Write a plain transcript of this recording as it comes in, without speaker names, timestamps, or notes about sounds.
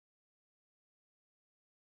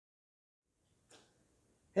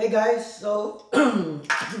Hey guys, so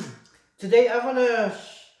today I want to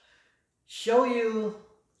show you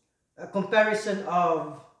a comparison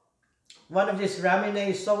of one of this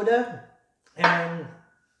Ramune soda and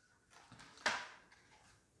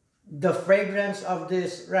the fragrance of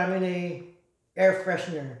this Ramune air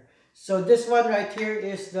freshener. So this one right here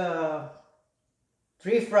is the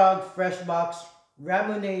Treefrog Fresh Box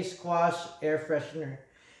Ramune Squash Air Freshener.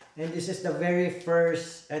 And this is the very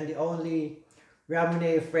first and the only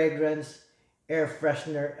Ramune fragrance air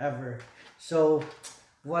freshener ever. So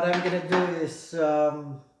what I'm gonna do is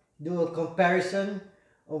do a comparison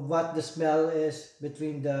of what the smell is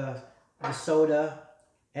between the soda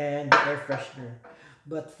and the air freshener.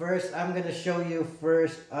 But first, I'm gonna show you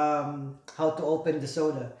first how to open the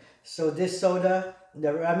soda. So this soda, the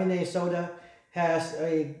Ramune soda, has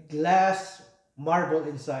a glass marble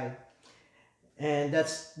inside, and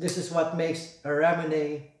this is what makes a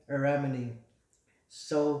Ramune a Ramune.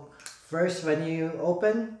 So first, when you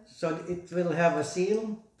open, so it will have a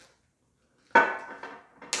seal.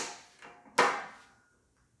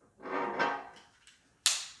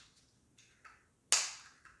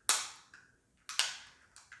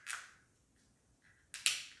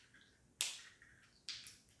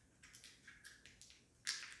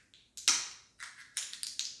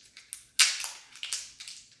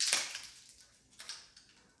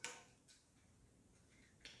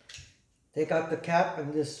 Take out the cap,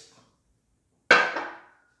 and this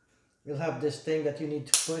you'll have this thing that you need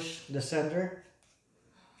to push the center.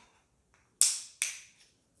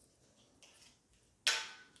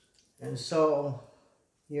 And so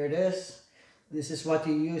here it is. This is what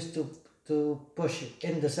you use to push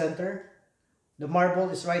in the center. The marble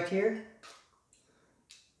is right here.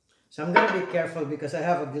 So I'm gonna be careful because I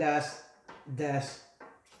have a glass desk.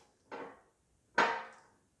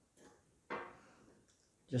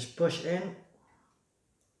 Just push in.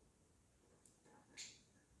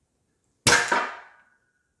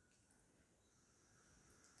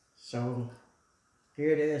 So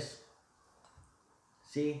here it is.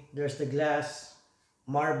 See, there's the glass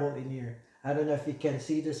marble in here. I don't know if you can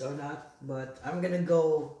see this or not, but I'm gonna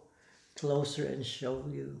go closer and show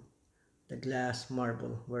you the glass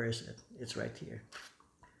marble. Where is it? It's right here.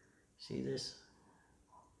 See this?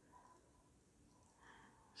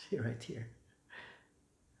 See right here.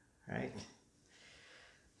 Right?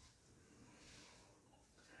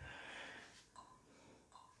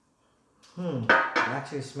 It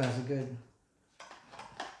actually smells good.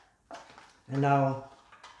 And now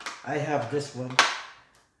I have this one.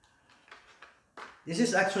 This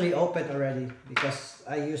is actually open already because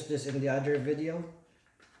I used this in the other video.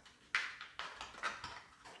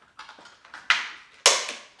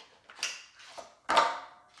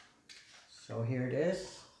 So here it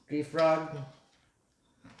is, Treefrog.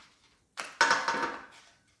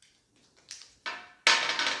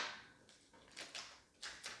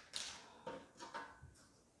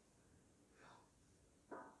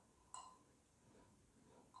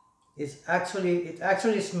 It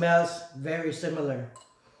actually smells very similar.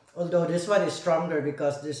 Although this one is stronger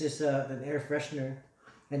because this is an air freshener,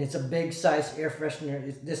 and it's a big size air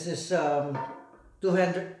freshener. This is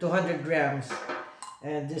 200 grams,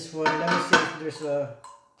 and this one, let me see if there's a.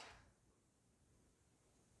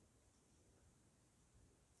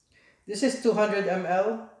 This is 200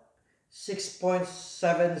 ml,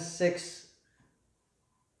 6.76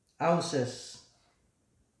 ounces.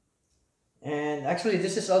 And actually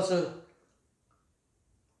this is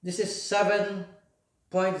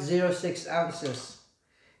 7.06 ounces.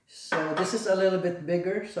 So this is a little bit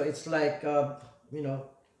bigger. So it's like,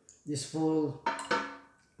 this full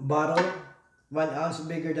bottle, 1 ounce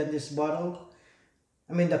bigger than this bottle.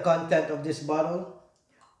 I mean the content of this bottle.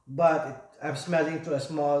 But I'm smelling through a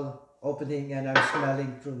small opening, and I'm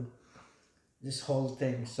smelling through this whole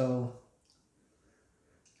thing. So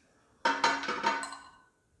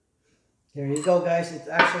here you go, guys. It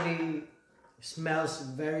actually smells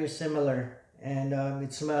very similar, and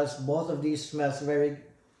both of these smells very,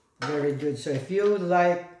 very good. So if you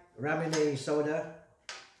like Ramune soda,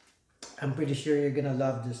 I'm pretty sure you're gonna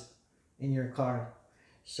love this in your car.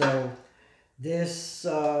 So this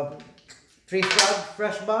Treefrog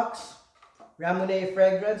Fresh Box Ramune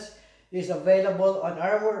fragrance is available on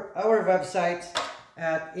our website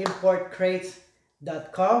at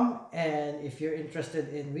importcrates.com, and if you're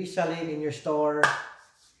interested in reselling in your store,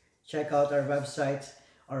 check out our website,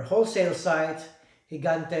 our wholesale site,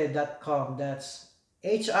 higante.com. That's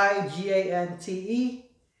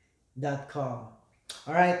HIGANTE.com.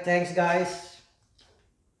 All right, thanks guys.